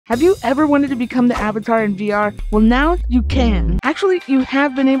Have you ever wanted to become the avatar in VR? Well, now you can. Actually, you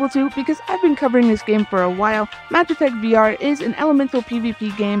have been able to because I've been covering this game for a while. Magitek VR is an elemental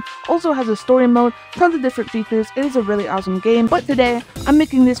PvP game, also has a story mode, tons of different features. It is a really awesome game, but today I'm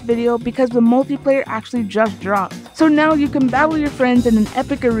making this video because the multiplayer actually just dropped. So now you can battle your friends in an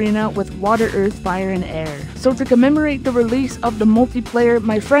epic arena with water, earth, fire, and air. So to commemorate the release of the multiplayer,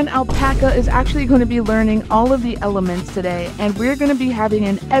 my friend Alpaca is actually going to be learning all of the elements today, and we're going to be having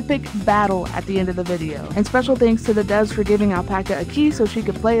an epic battle at the end of the video. And special thanks to the devs for giving Alpaca a key so she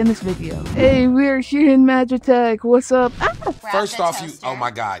could play in this video. Hey, we're here in Magitek. What's up? Ah! First off, oh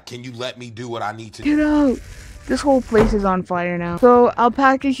my god, can you let me do what I need to do? Get out! This whole place is on fire now. So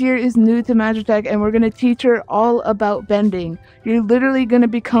Alpaca here is new to Magitek and we're going to teach her all about bending. You're literally going to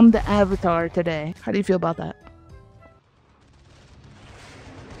become the avatar today. How do you feel about that?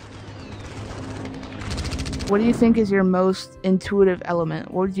 What do you think is your most intuitive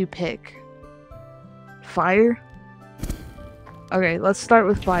element? What would you pick? Fire? Okay, let's start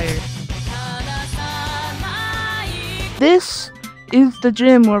with fire. This is the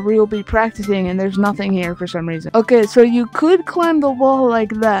gym where we will be practicing and there's nothing here for some reason. Okay, so you could climb the wall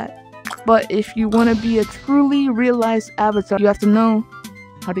like that, but if you want to be a truly realized avatar, you have to know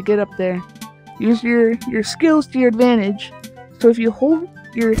how to get up there. Use your skills to your advantage. So if you hold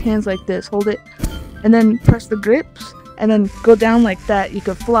your hands like this, hold it, and then press the grips, and then go down like that, you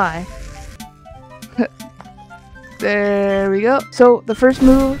could fly. There we go. So the first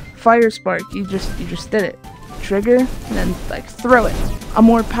move, fire spark, you just did it. Trigger, and then like throw it. A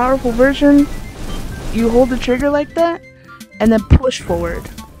more powerful version, you hold the trigger like that, and then push forward.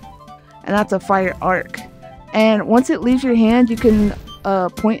 And that's a fire arc. And once it leaves your hand, you can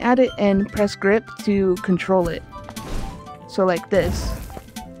point at it and press grip to control it. So like this.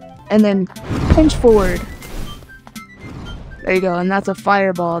 And then punch forward. There you go, and that's a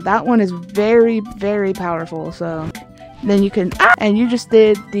fireball. That one is very, very powerful, so then you can, and you just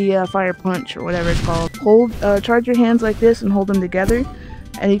did the fire punch or whatever it's called. Charge your hands like this and hold them together,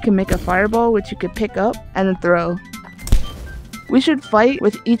 and you can make a fireball which you could pick up and then throw. We should fight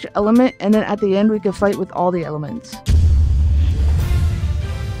with each element, and then at the end we can fight with all the elements.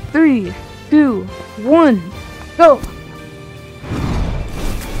 3, 2, 1, go!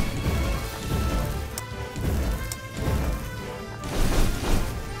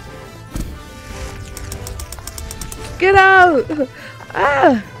 Get out!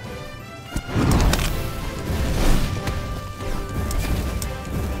 Ah!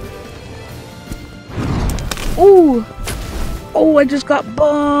 Oh! Oh, I just got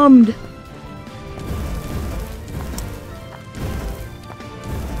bombed!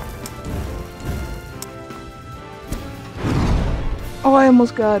 Oh, I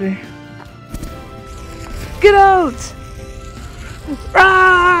almost got her. Get out!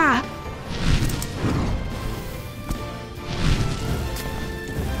 Ah!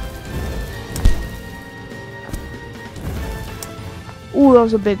 Ooh, that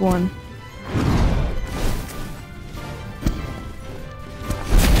was a big one.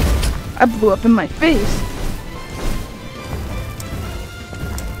 I blew up in my face.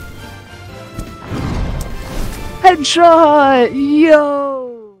 Headshot!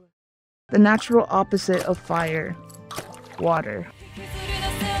 Yo! The natural opposite of fire. Water.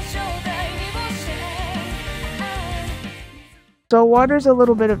 So water's a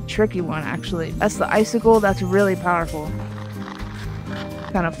little bit of a tricky one, actually. That's the icicle, that's really powerful.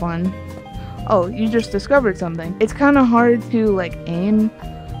 Kind of fun. Oh, you just discovered something. It's kind of hard to like aim,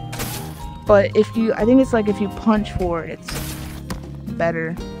 but I think it's like if you punch forward, it's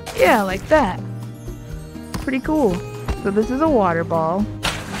better. Yeah, like that. Pretty cool. So this is a water ball.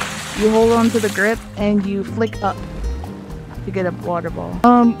 You hold on to the grip and you flick up to get a water ball.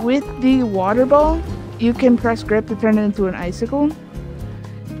 With the water ball, you can press grip to turn it into an icicle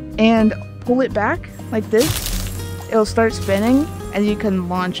and pull it back like this. It'll start spinning and you can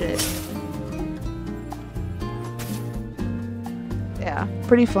launch it. Yeah,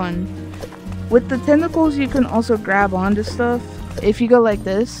 pretty fun. With the tentacles, you can also grab onto stuff. If you go like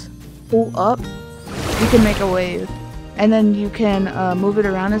this, pull up, you can make a wave. And then you can move it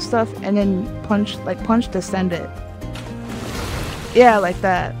around and stuff, and then punch to send it. Yeah, like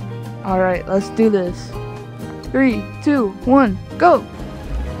that. Alright, let's do this. 3, 2, 1, go!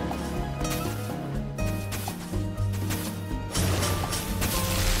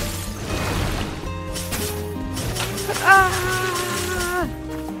 Ah!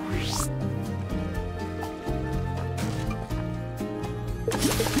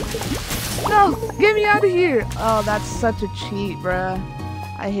 No! Get me out of here! Oh, that's such a cheat, bruh.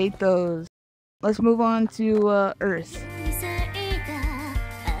 I hate those. Let's move on to Earth.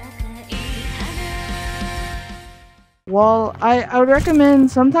 wall. I would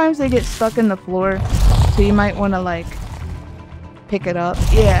recommend, sometimes they get stuck in the floor, so you might want to like pick it up.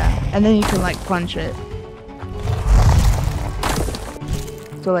 Yeah, and then you can like punch it.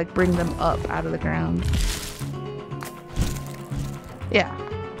 So like bring them up out of the ground. Yeah.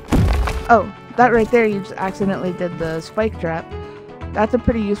 Oh, that right there, you just accidentally did the spike trap. That's a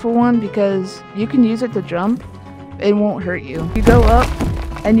pretty useful one because you can use it to jump. It won't hurt you. You go up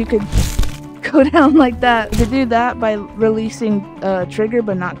and you could go down like that. You could do that by releasing trigger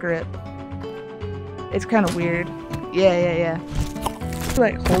but not grip. It's kind of weird. Yeah.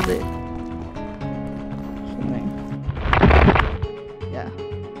 Like hold it. Something. Yeah.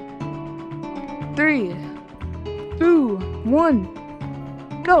 3, 2,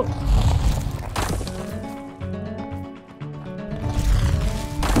 1, go!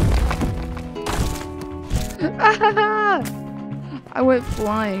 I went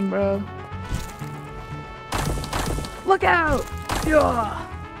flying, bro. Look out! Yeah.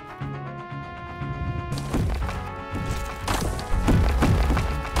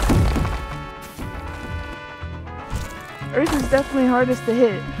 Earth is definitely hardest to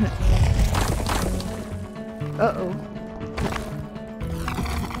hit. Uh-oh.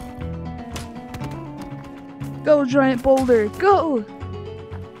 Go, giant boulder, go!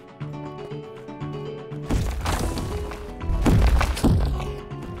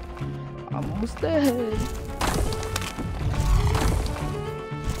 Almost dead.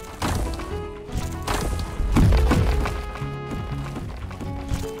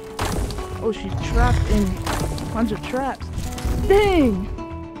 Oh, she's trapped in a bunch of traps. Dang!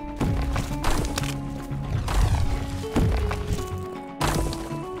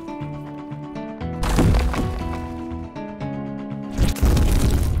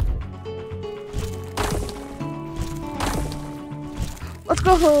 Let's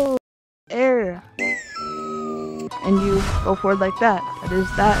go! Air. And you go forward like that. That is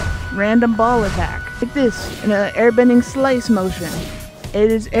that random ball attack. Like this, in an airbending slice motion. It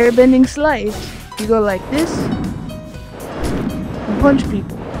is airbending slice. You go like this, and punch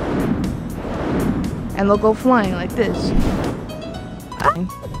people. And they'll go flying like this.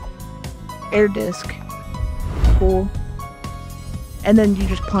 Air disc. Cool. And then you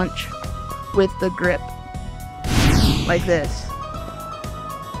just punch with the grip. Like this.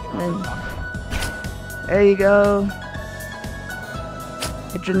 And there you go.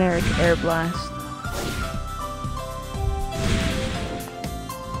 A generic air blast.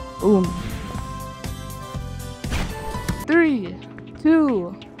 Boom. 3,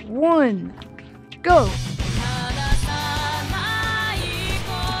 2, 1, go!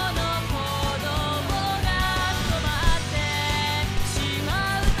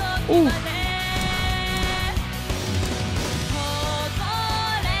 Ooh.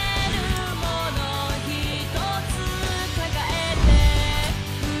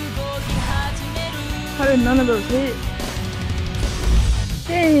 How did none of those hit?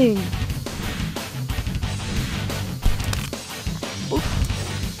 Dang! Oops.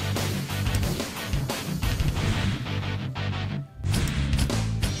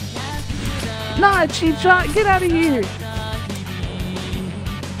 Nah, cheap shot, get out of here!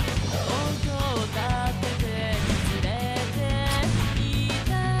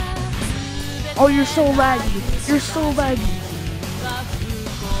 Oh, you're so laggy. You're so laggy.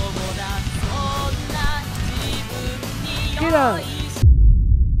 Get out.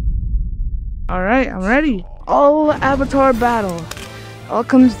 Alright, I'm ready. All avatar battle. All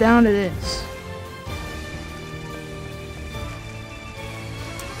comes down to this.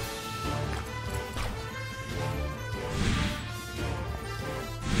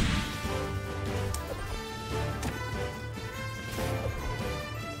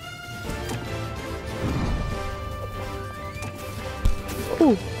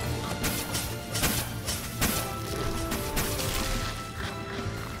 Ooh.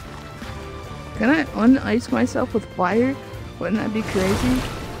 Can I un-ice myself with fire? Wouldn't that be crazy?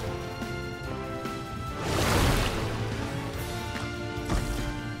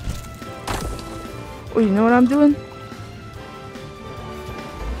 Oh, you know what I'm doing?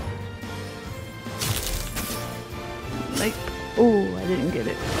 Like, oh, I didn't get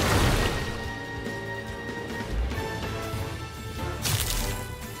it.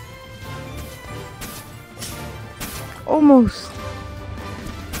 Almost.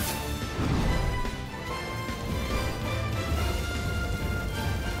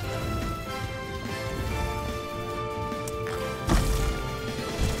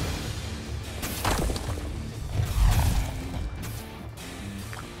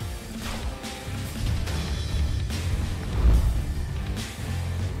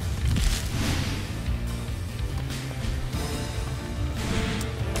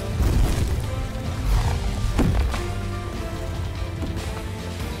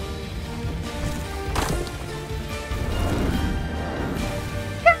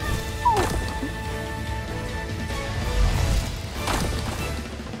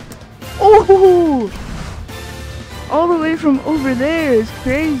 Whoa! All the way from over there is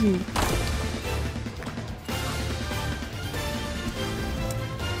crazy.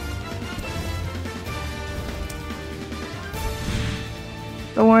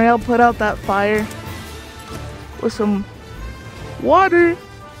 Don't worry, I'll put out that fire with some water.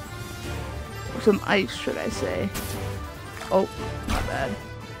 Or some ice, should I say. Oh, my bad.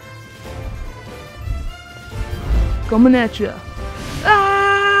 Coming at you.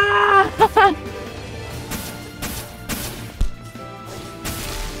 Ah!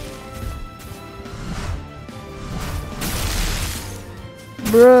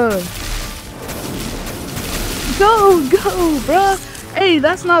 Bruh. Go, bruh. Hey,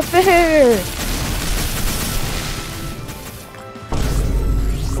 that's not fair.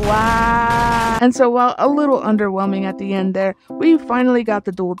 Wow. And so while a little underwhelming at the end there, we finally got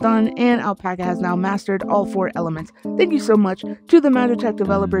the duel done and Alpaca has now mastered all 4 elements. Thank you so much to the Magitek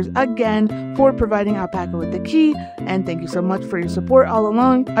developers again for providing Alpaca with the key, and thank you so much for your support all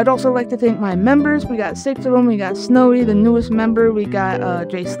along. I'd also like to thank my members. We got 6 of them. We got Snowy, the newest member. We got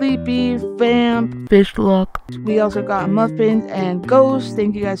Jay Sleepy, Vamp, Fishlock. We also got Muffins and Ghost.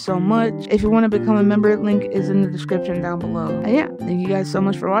 Thank you guys so much. If you want to become a member, link is in the description down below. And yeah, thank you guys so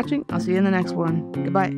much for watching. I'll see you in the next one. Goodbye.